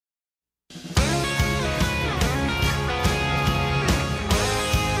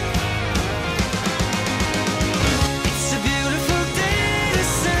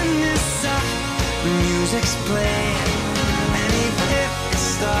is playing. And even if it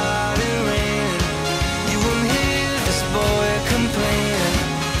started raining, you won't hear this boy complaining.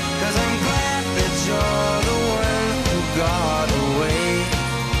 'Cause I'm glad that you're the one who got away.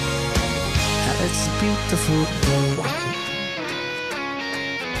 It's a beautiful day.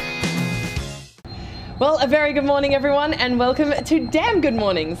 Well, a very good morning, everyone, and welcome to Damn Good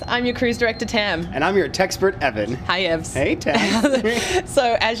Mornings. I'm your cruise director, Tam. And I'm your techspert, Evan. Hi, Evs. Hey, Tam.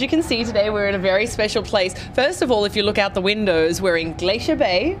 So, as you can see today, we're in a very special place. First of all, if you look out the windows, we're in Glacier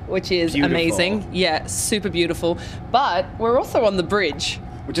Bay, which is Beautiful. amazing. Yeah, super beautiful. But we're also on the bridge.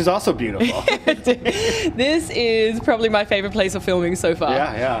 Which is also beautiful. This is probably my favorite place of filming so far.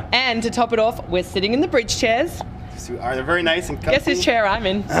 Yeah. And to top it off, we're sitting in the bridge chairs. They're very nice and comfy. Guess whose chair I'm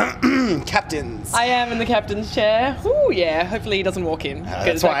in? Captain's. I am in the captain's chair. Ooh, yeah. Hopefully he doesn't walk in.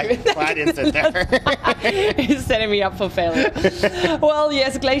 That's why I didn't sit there. He's setting me up for failure. Well,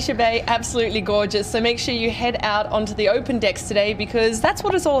 yes, Glacier Bay, absolutely gorgeous. So make sure you head out onto the open decks today because that's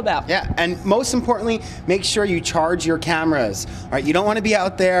what it's all about. Yeah, and most importantly, make sure you charge your cameras. All right, you don't want to be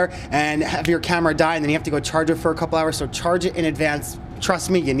out there and have your camera die and then you have to go charge it for a couple hours. So charge it in advance. Trust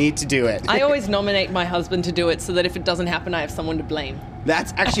me, you need to do it. I always nominate my husband to do it so that if it doesn't happen, I have someone to blame.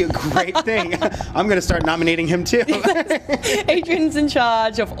 That's actually a great thing. I'm going to start nominating him too. Adrian's in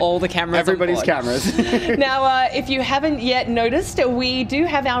charge of all the cameras. Everybody's cameras. Now, if you haven't yet noticed, we do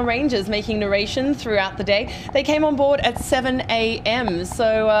have our rangers making narration throughout the day. They came on board at 7 a.m.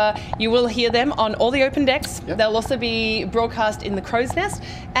 So you will hear them on all the open decks. Yep. They'll also be broadcast in the Crow's Nest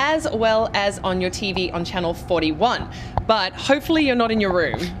as well as on your TV on channel 41. But hopefully you're not in your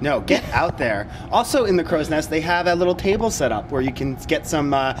room. No, get out there. Also in the Crow's Nest, they have a little table set up where you can get some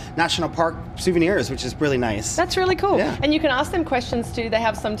National Park souvenirs, which is really nice. That's really cool. Yeah. And you can ask them questions too. They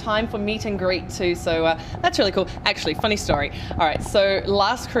have some time for meet and greet too. So that's really cool. Actually, funny story. All right, so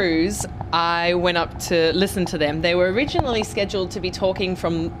last cruise, I went up to listen to them. They were originally scheduled to be talking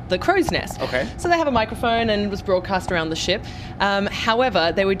from the Crow's Nest. Okay. So they have a microphone and it was broadcast around the ship.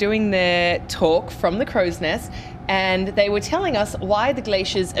 However, they were doing their talk from the Crow's Nest and they were telling us why the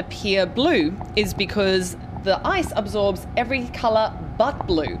glaciers appear blue is because the ice absorbs every color but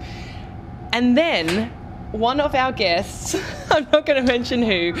blue. And then one of our guests, I'm not going to mention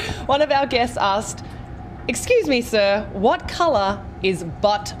who, one of our guests asked, "Excuse me, sir, what color is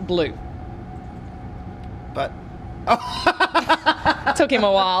but blue?" But Took him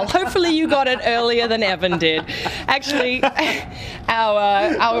a while. Hopefully you got it earlier than Evan did. Actually,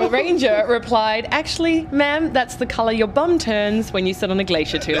 our ranger replied, "Actually, ma'am, that's the color your bum turns when you sit on a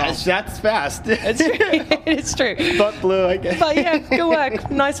glacier too long." that's fast. It's true. It's true. But blue, I guess. But yeah, good work.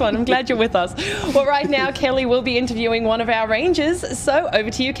 Nice one. I'm glad you're with us. Well, right now, Kelly will be interviewing one of our rangers. So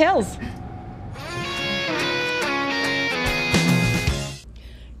over to you, Kels.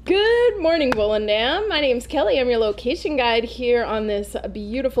 Good morning, Volendam. My name's Kelly. I'm your location guide here on this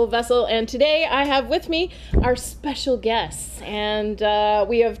beautiful vessel, and today I have with me our special guests, and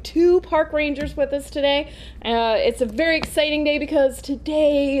we have two park rangers with us today. It's a very exciting day because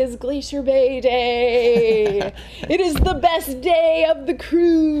today is Glacier Bay Day. It is the best day of the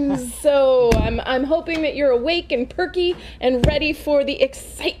cruise, so I'm hoping that you're awake and perky and ready for the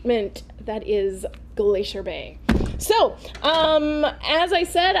excitement that is Glacier Bay. So, as I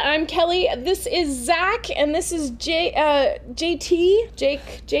said, I'm Kelly. This is Zach, and this is JT.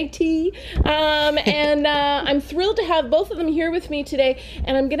 And I'm thrilled to have both of them here with me today.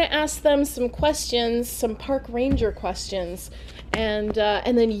 And I'm going to ask them some questions, some park ranger questions, and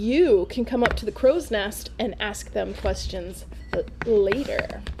then you can come up to the Crow's Nest and ask them questions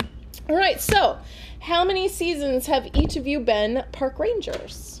later. All right. So, how many seasons have each of you been park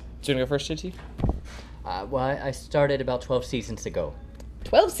rangers? Do you want to go first, JT? Well, I started about 12 seasons ago.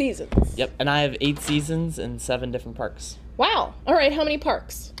 12 seasons. Yep, and I have 8 seasons in 7 different parks. Wow. All right, how many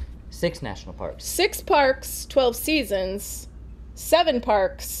parks? 6 national parks. 6 parks, 12 seasons. 7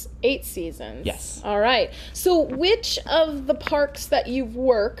 parks, 8 seasons. Yes. All right. So which of the parks that you've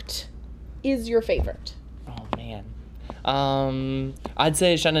worked is your favorite? Oh, man. I'd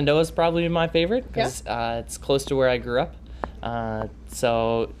say Shenandoah is probably my favorite because it's close to where I grew up.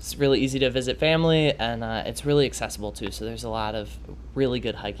 So it's really easy to visit family, and it's really accessible too. So there's a lot of really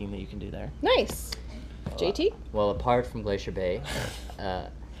good hiking that you can do there. Nice. JT? Well, apart from Glacier Bay,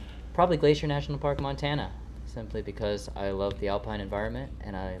 probably Glacier National Park, Montana, simply because I love the alpine environment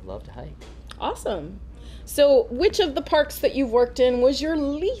and I love to hike. Awesome. So which of the parks that you've worked in was your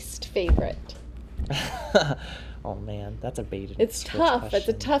least favorite? Oh man, that's a baited. It's tough. It's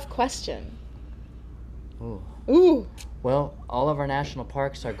a tough question. Ooh. Ooh. Well, all of our national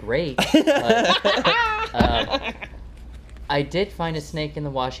parks are great, but I did find a snake in the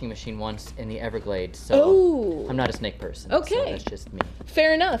washing machine once in the Everglades, so Oh. I'm not a snake person. Okay. So that's just me.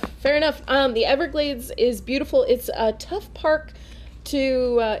 Fair enough. Fair enough. The Everglades is beautiful. It's a tough park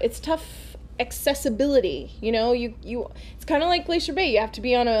to. It's tough accessibility. You know, you. It's kind of like Glacier Bay. You have to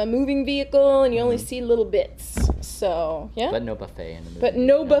be on a moving vehicle, and you only see little bits. So yeah. But no buffet in the movie. But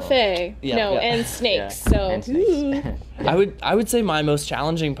no buffet. Yeah. No, Yeah. and snakes. Yeah, So. and snakes. ooh. I would say my most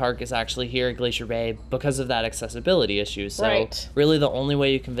challenging park is actually here at Glacier Bay because of that accessibility issue. So Right. really the only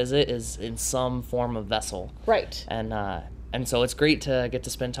way you can visit is in some form of vessel. Right. And so it's great to get to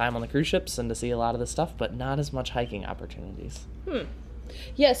spend time on the cruise ships and to see a lot of this stuff, but not as much hiking opportunities.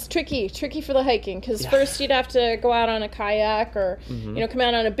 Yes, tricky for the hiking, because first you'd have to go out on a kayak or, come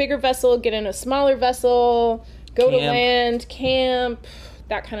out on a bigger vessel, get in a smaller vessel, go to Camp. land, camp,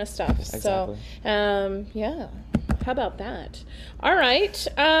 that kind of stuff. Exactly. So, yeah, how about that? All right,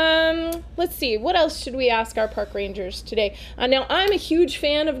 let's see, what else should we ask our park rangers today? Now, I'm a huge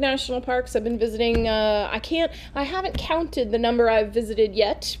fan of national parks. I've been visiting, I haven't counted the number I've visited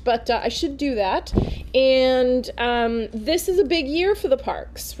yet, but I should do that. And this is a big year for the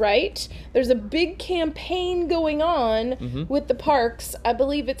parks, right? There's a big campaign going on with the parks. I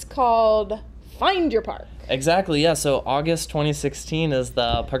believe it's called Find Your Park. Exactly, yeah. So August 2016 is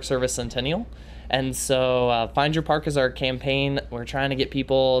the Park Service Centennial. And so Find Your Park is our campaign. We're trying to get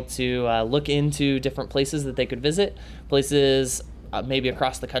people to look into different places that they could visit, places maybe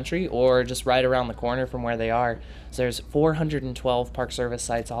across the country or just right around the corner from where they are. So there's 412 Park Service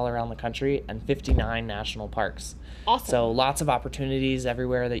sites all around the country and 59 national parks. Awesome. So lots of opportunities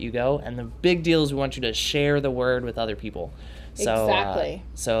everywhere that you go. And the big deal is we want you to share the word with other people. So, Exactly.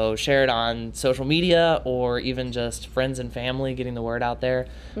 So share it on social media or even just friends and family, getting the word out there.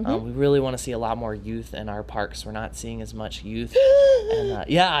 We really want to see a lot more youth in our parks. We're not seeing as much youth. And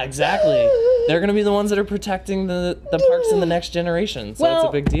yeah, exactly. They're going to be the ones that are protecting the parks in the next generation. So it's Well,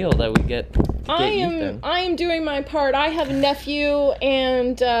 a big deal that we get youth in. I am doing my part. I have a nephew,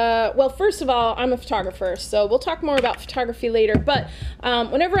 and well, first of all, I'm a photographer, so we'll talk more about photography later. But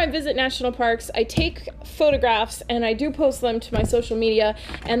whenever I visit national parks, I take photographs and I do post them to my social media,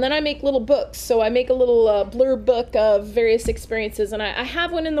 and then I make little books. So I make a little blurb book of various experiences, and I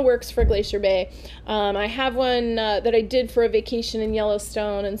have one in the works for Glacier Bay. I have one that I did for a vacation in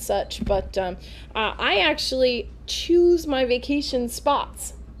Yellowstone and such, but I actually choose my vacation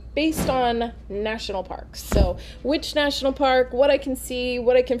spots based on national parks. So which national park, what I can see,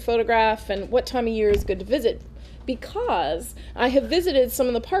 what I can photograph, and what time of year is good to visit. Because I have visited some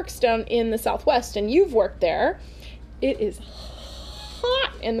of the parks down in the Southwest, and you've worked there. It is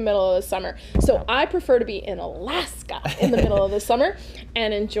hot in the middle of the summer. So I prefer to be in Alaska in the middle of the summer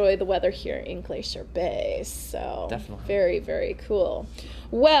and enjoy the weather here in Glacier Bay. So Definitely. very, very cool.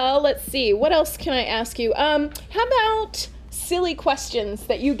 Well, let's see. What else can I ask you? How about silly questions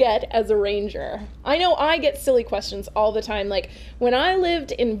that you get as a ranger? I know I get silly questions all the time. Like when I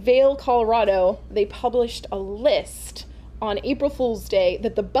lived in Vail, Colorado, they published a list on April Fool's Day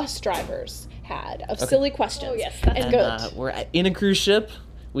that the bus drivers had of silly questions. Oh, yes, that's and And good. we're in a cruise ship.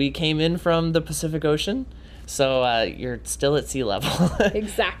 We came in from the Pacific Ocean. So you're still at sea level.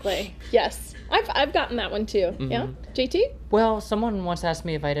 Exactly. Yes. I've gotten that one too. Yeah. JT? Well, someone once asked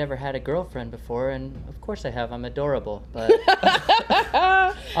me if I'd ever had a girlfriend before, and of course I have. I'm adorable. But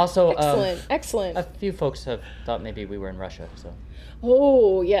also, Excellent. a few folks have thought maybe we were in Russia. So,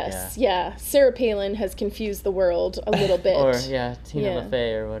 Oh, yes. Yeah. Sarah Palin has confused the world a little bit. or Tina Yeah.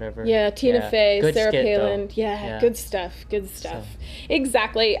 LaFay or whatever. Yeah, Tina Fey, Good Sarah skit, though. Palin. Yeah, good stuff.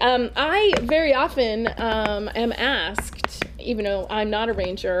 Exactly. I very often am asked, even though I'm not a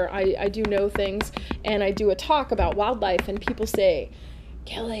ranger, I do know things, and I do a talk about wildlife, and people say,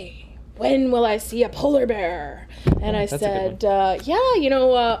 Kelly, when will I see a polar bear? And I that's a said, good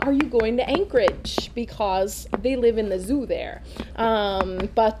are you going to Anchorage? Because they live in the zoo there.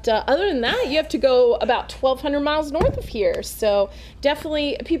 But other than that, you have to go about 1,200 miles north of here. So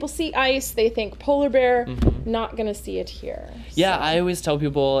definitely, people see ice, they think polar bear, not going to see it here. Yeah, So- I always tell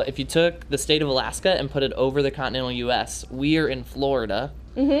people if you took the state of Alaska and put it over the continental U.S., we are in Florida.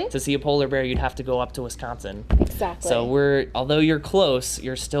 To see a polar bear, you'd have to go up to Wisconsin. Exactly. So although you're close,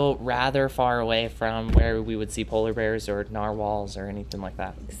 you're still rather far away from where we would see polar bears or narwhals or anything like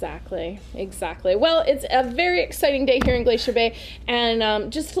that. Exactly. Well, it's a very exciting day here in Glacier Bay,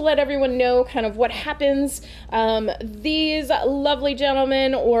 and just to let everyone know kind of what happens, these lovely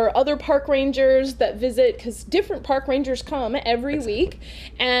gentlemen or other park rangers that visit, because different park rangers come every week,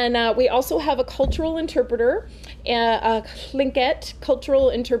 and we also have a cultural interpreter, a Tlingit cultural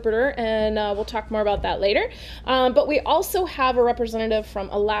interpreter, and we'll talk more about that later. But we also have a representative from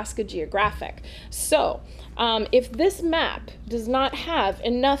Alaska Geographic. So If this map does not have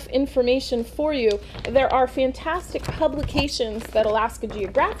enough information for you, there are fantastic publications that Alaska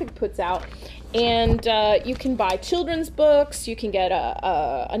Geographic puts out, and you can buy children's books, you can get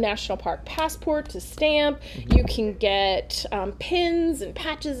a national park passport to stamp, you can get pins and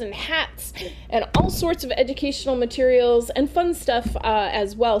patches and hats and all sorts of educational materials and fun stuff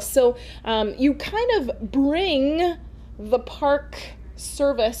as well. So you kind of bring the park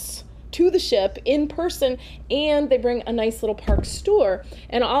service to the ship in person, and they bring a nice little park store.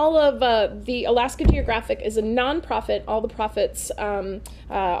 And all of the Alaska Geographic is a nonprofit. All the profits,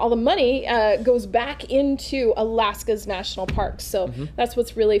 all the money goes back into Alaska's national parks. So that's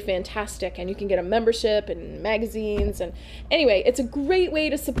what's really fantastic. And you can get a membership and magazines. And anyway, it's a great way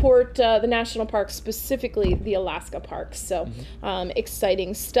to support the national parks, specifically the Alaska parks. So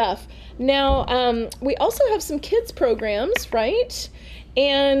exciting stuff. Now, we also have some kids programs, right?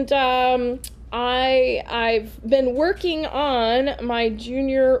 And I've been working on my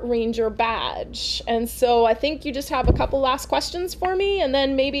Junior Ranger badge. And so I think you just have a couple last questions for me, and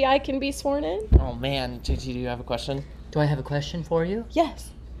then maybe I can be sworn in. Oh man, JT, do you have a question? Do I have a question for you? Yes.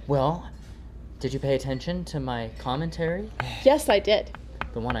 Well, did you pay attention to my commentary? Yes, I did.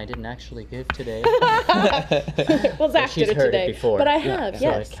 The one I didn't actually give today. Well, Zach She's did it heard today. it before. But I have, So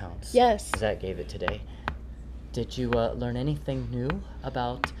yes. it counts. Yes. Zach gave it today. Did you learn anything new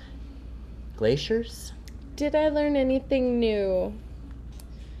about glaciers? Did I learn anything new?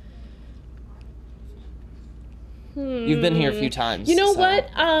 You've been here a few times. You know so- what?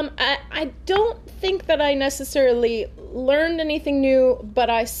 I don't think that I necessarily learned anything new, but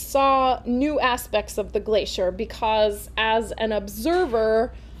I saw new aspects of the glacier because as an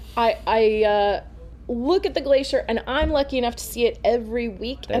observer, I look at the glacier and I'm lucky enough to see it every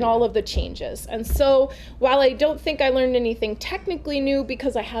week and all of the changes. And so while I don't think I learned anything technically new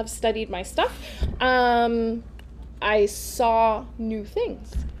because I have studied my stuff, I saw new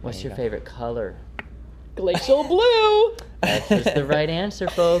things. What's your favorite color? Glacial blue. That's just the right answer,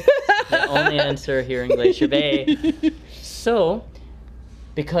 folks. The only answer here in Glacier Bay. So,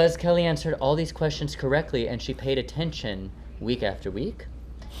 because Kelly answered all these questions correctly and she paid attention week after week,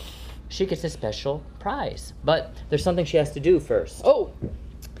 she gets a special prize. But there's something she has to do first. Oh,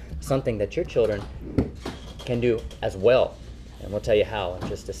 Something that your children can do as well. And we'll tell you how in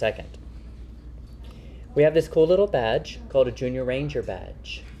just a second. We have this cool little badge called a Junior Ranger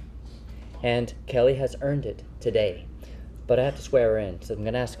badge. And Kelly has earned it today. But I have to swear her in, so I'm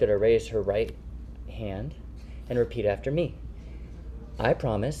going to ask her to raise her right hand and repeat after me. I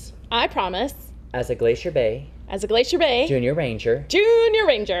promise, I promise, as a Glacier Bay as a Glacier Bay Junior Ranger, Junior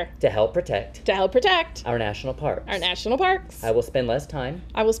Ranger, to help protect to help protect our national parks, our national parks, I will spend less time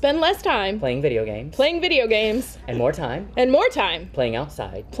I will spend less time playing video games playing video games and more time and more time playing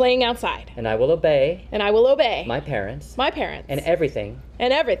outside. playing outside. And I will obey And I will obey my parents my parents and everything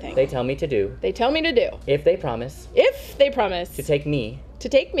and everything they tell me to do they tell me to do if they promise if they promise to take me to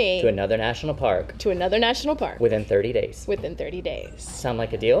take me to another national park to another national park within 30 days. within 30 days. Sound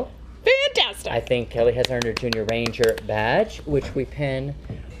like a deal? Fantastic. I think Kelly has earned her Junior Ranger badge, which we pin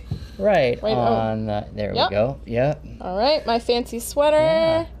right on the, there Yep. we go. Yep. All right, my fancy sweater.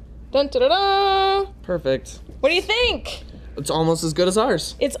 Yeah. Dun, da, da, da. Perfect. What do you think? It's almost as good as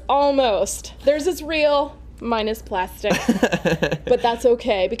ours. It's almost. Theirs is real. Mine is plastic. But that's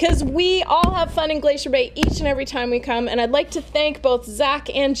okay because we all have fun in Glacier Bay each and every time we come. And I'd like to thank both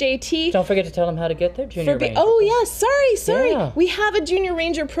Zach and JT. Don't forget to tell them how to get their Junior Ranger. Oh, yeah, sorry. Yeah. We have a Junior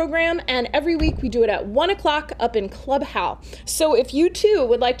Ranger program, and every week we do it at 1 o'clock up in Club Hal. So if you too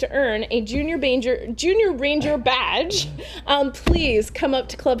would like to earn a Junior Ranger badge, please come up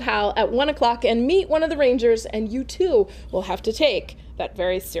to Club Hal at 1 o'clock and meet one of the Rangers, and you too will have to take that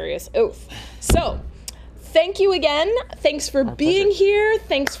very serious oath. So, thank you again. Thanks for being pleasure. here.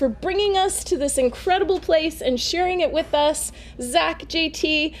 Thanks for bringing us to this incredible place and sharing it with us. Zach,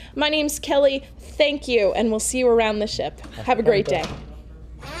 JT, my name's Kelly. Thank you, and we'll see you around the ship. Have a great day.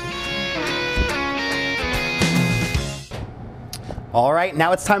 All right,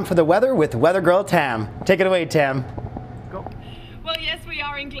 now it's time for the weather with Weather Girl Tam. Take it away, Tam. Well, yes, we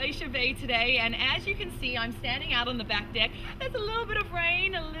are in Glacier Bay today, and as you can see, I'm standing out on the back deck. There's a little bit of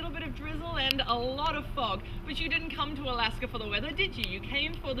rain, a little bit of drizzle, and a lot of fog. But you didn't come to Alaska for the weather, did you? You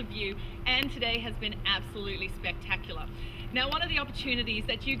came for the view, and today has been absolutely spectacular. Now, one of the opportunities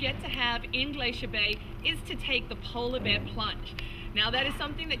that you get to have in Glacier Bay is to take the polar bear plunge. Now, that is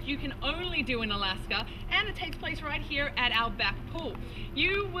something that you can only do in Alaska, and it takes place right here at our back pool.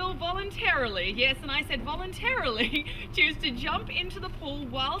 You will voluntarily, yes, and I said voluntarily, choose to jump into the pool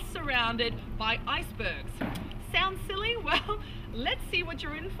while surrounded by icebergs. Sounds silly? Well, let's see what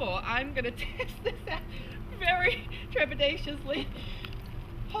you're in for. I'm going to test this out. very trepidatiously.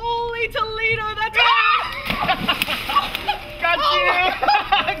 Holy Toledo, that's Got you!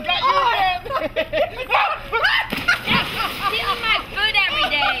 Got you again! Stealing my food every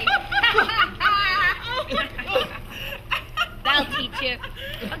day. That'll teach you.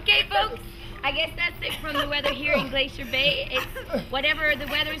 Okay, folks. I guess that's it from the weather here in Glacier Bay. It's whatever the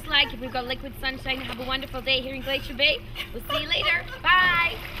weather's like. If we've got liquid sunshine, have a wonderful day here in Glacier Bay. We'll see you later.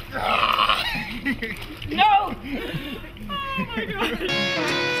 Bye. No! Oh my God.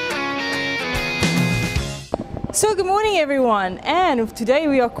 So good morning everyone, and today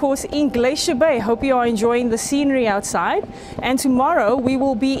we are of course in Glacier Bay. Hope you are enjoying the scenery outside, and tomorrow we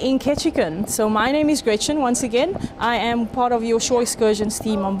will be in Ketchikan. So my name is Gretchen. Once again, I am part of your shore excursions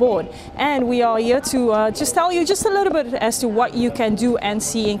team on board, and we are here to just tell you just a little bit as to what you can do and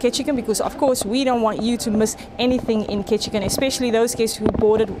see in Ketchikan, because of course we don't want you to miss anything in Ketchikan, especially those guests who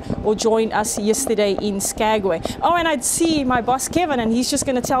boarded or joined us yesterday in Skagway. Oh, and I'd see my boss Kevin, and he's just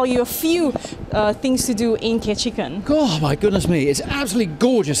going to tell you a few things to do in Ketchikan. Oh my goodness me, it's absolutely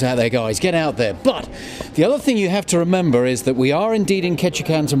gorgeous out there, guys. Get out there. But the other thing you have to remember is that we are indeed in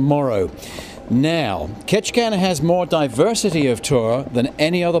Ketchikan tomorrow. Now, Ketchikan has more diversity of tour than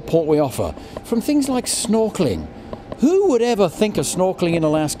any other port we offer, from things like snorkeling. Who would ever think of snorkeling in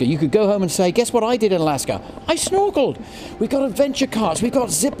Alaska? You could go home and say, guess what I did in Alaska? I snorkeled. We've got adventure carts. We've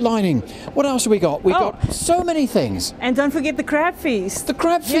got zip lining. What else have we got? We've got so many things. And don't forget the crab feast. The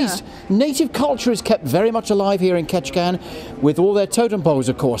crab feast. Native culture is kept very much alive here in Ketchikan with all their totem poles,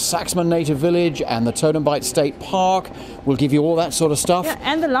 of course. Saxman Native Village and the Totem Bite State Park will give you all that sort of stuff. Yeah,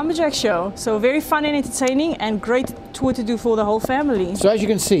 and the Lumberjack Show. So very fun and entertaining, and great tour to do for the whole family. So as you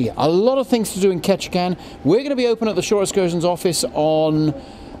can see, a lot of things to do in Ketchikan. We're going to be open at the Shore Excursions office on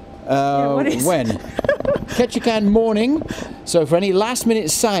when? Ketchikan morning. So for any last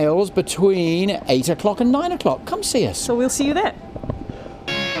minute sales between 8 o'clock and 9 o'clock, come see us. So we'll see you there.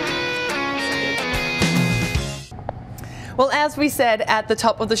 Well, as we said at the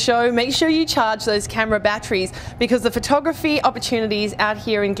top of the show, make sure you charge those camera batteries, because the photography opportunities out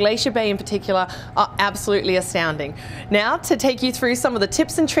here in Glacier Bay in particular are absolutely astounding. Now, to take you through some of the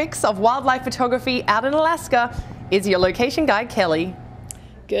tips and tricks of wildlife photography out in Alaska is your location guide, Kelly.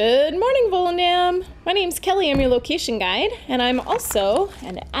 Good morning, Volendam. My name's Kelly. I'm your location guide, and I'm also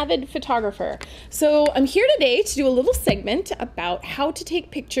an avid photographer. So I'm here today to do a little segment about how to take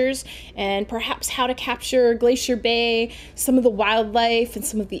pictures and perhaps how to capture Glacier Bay, some of the wildlife, and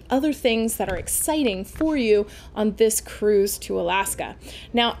some of the other things that are exciting for you on this cruise to Alaska.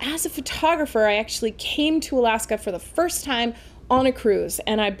 Now, as a photographer, I actually came to Alaska for the first time on a cruise,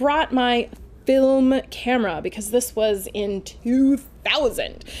 and I brought my film camera because this was in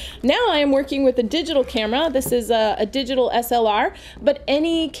 2000. Now I am working with a digital camera. This is a digital SLR, but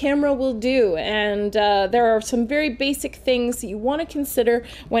any camera will do, and there are some very basic things that you want to consider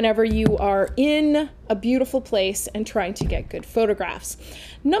whenever you are in a beautiful place and trying to get good photographs.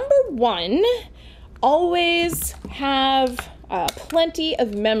 Number one, always have plenty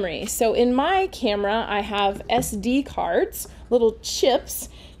of memory. So in my camera, I have SD cards, little chips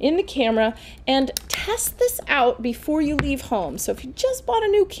in the camera, and test this out before you leave home. So if you just bought a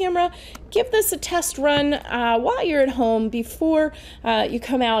new camera, give this a test run while you're at home before you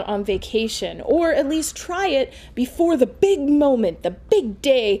come out on vacation, or at least try it before the big moment, the big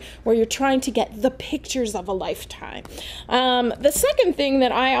day where you're trying to get the pictures of a lifetime. The second thing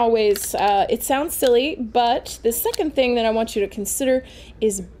that I always, it sounds silly, but the second thing that I want you to consider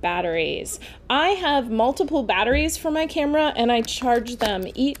is batteries. I have multiple batteries for my camera, and I charge them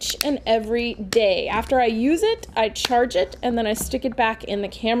each and every day. After I use it, I charge it, and then I stick it back in the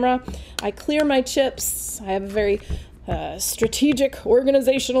camera. I clear my chips. I have a very strategic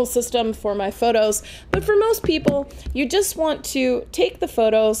organizational system for my photos, but for most people, you just want to take the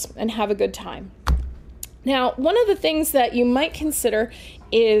photos and have a good time. Now, one of the things that you might consider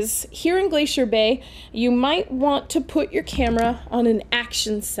is here in Glacier Bay, you might want to put your camera on an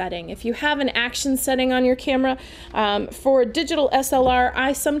action setting. If you have an action setting on your camera, for a digital SLR,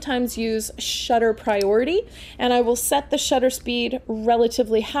 I sometimes use shutter priority, and I will set the shutter speed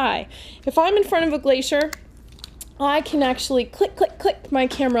relatively high. If I'm in front of a glacier, I can actually click, click, click my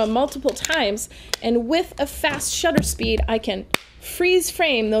camera multiple times, and with a fast shutter speed, I can freeze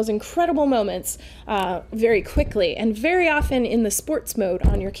frame those incredible moments very quickly, and very often in the sports mode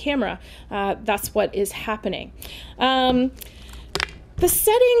on your camera, that's what is happening. The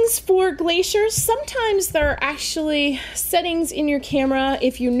settings for glaciers, sometimes there are actually settings in your camera.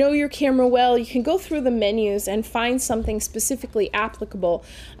 If you know your camera well, you can go through the menus and find something specifically applicable.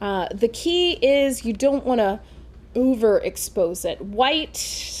 The key is you don't want to overexpose it. White,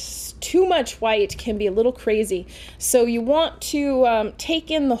 too much white can be a little crazy. So you want to take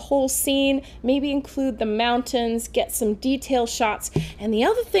in the whole scene, maybe include the mountains, get some detail shots. And the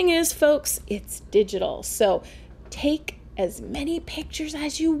other thing is, folks, it's digital. So take as many pictures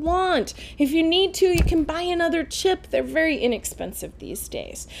as you want. If you need to, you can buy another chip. They're very inexpensive these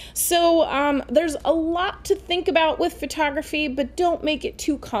days. So there's a lot to think about with photography, but don't make it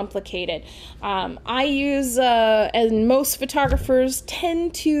too complicated. I use, and most photographers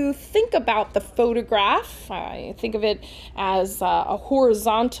tend to think about the photograph. I think of it as a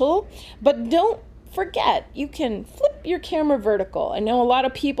horizontal, but don't forget, you can flip your camera vertical. I know a lot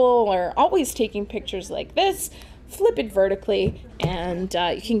of people are always taking pictures like this. Flip it vertically and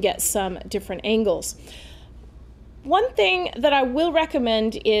you can get some different angles. One thing that I will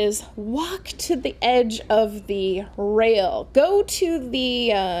recommend is walk to the edge of the rail. Go to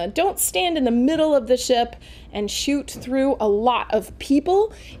the, don't stand in the middle of the ship and shoot through a lot of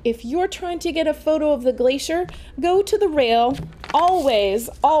people. If you're trying to get a photo of the glacier, go to the rail. Always,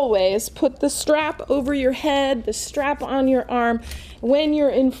 always put the strap over your head, the strap on your arm. When you're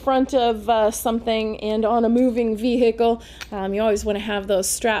in front of something and on a moving vehicle, you always want to have those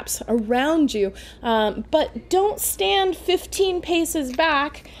straps around you. But don't stand 15 paces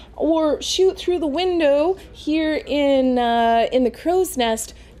back or shoot through the window here in the crow's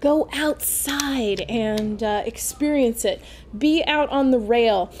nest. Go outside and experience it. Be out on the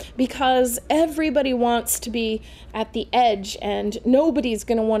rail, because everybody wants to be at the edge and nobody's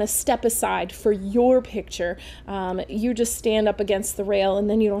going to want to step aside for your picture. You just stand up against the rail and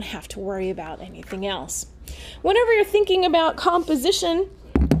then you don't have to worry about anything else. Whenever you're thinking about composition,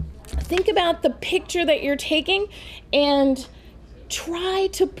 think about the picture that you're taking and try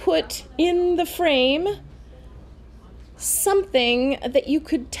to put in the frame something that you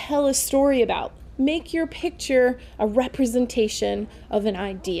could tell a story about. Make your picture a representation of an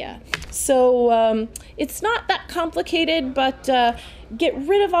idea. So it's not that complicated, but get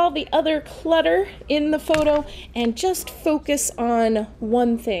rid of all the other clutter in the photo and just focus on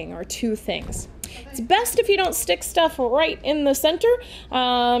one thing or two things. It's best if you don't stick stuff right in the center.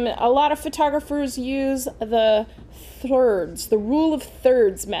 A lot of photographers use the thirds, the rule of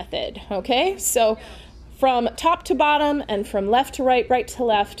thirds method, okay? So from top to bottom and from left to right, right to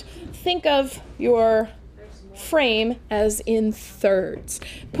left, think of your frame as in thirds.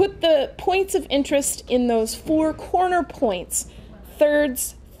 Put the points of interest in those 4 corner points.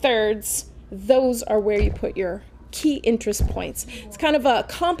 Thirds, thirds, those are where you put your key interest points. It's kind of a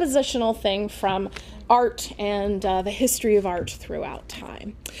compositional thing from art and the history of art throughout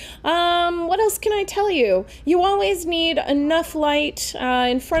time. What else can I tell you? You always need enough light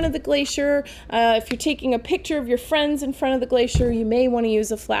in front of the glacier. If you're taking a picture of your friends in front of the glacier, you may want to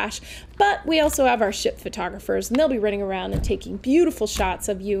use a flash. But we also have our ship photographers, and they'll be running around and taking beautiful shots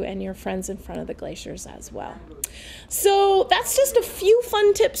of you and your friends in front of the glaciers as well. So that's just a few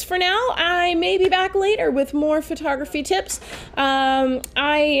fun tips for now. I may be back later with more photography tips. I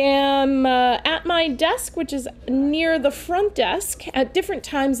am at my desk, which is near the front desk at different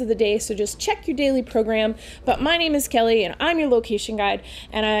times of the day, so just check your daily program. But my name is Kelly, and I'm your location guide,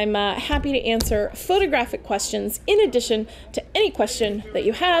 and I'm happy to answer photographic questions in addition to any question that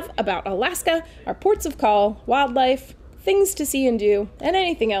you have about Alaska, our ports of call, wildlife, things to see and do, and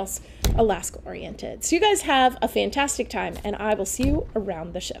anything else Alaska oriented. So you guys have a fantastic time, and I will see you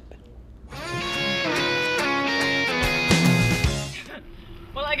around the ship.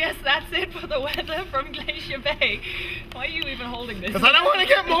 Well, I guess that's it for the weather from Glacier Bay. Why are you even holding this? Because I don't want to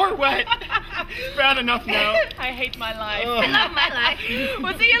get more wet. Bad enough now. I hate my life. Oh. I love my life.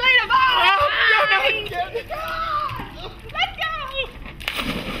 We'll see you later. Bye. Oh, Let go.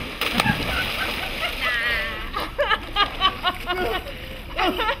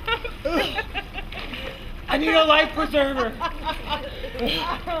 I need a life preserver.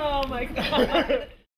 Oh my God.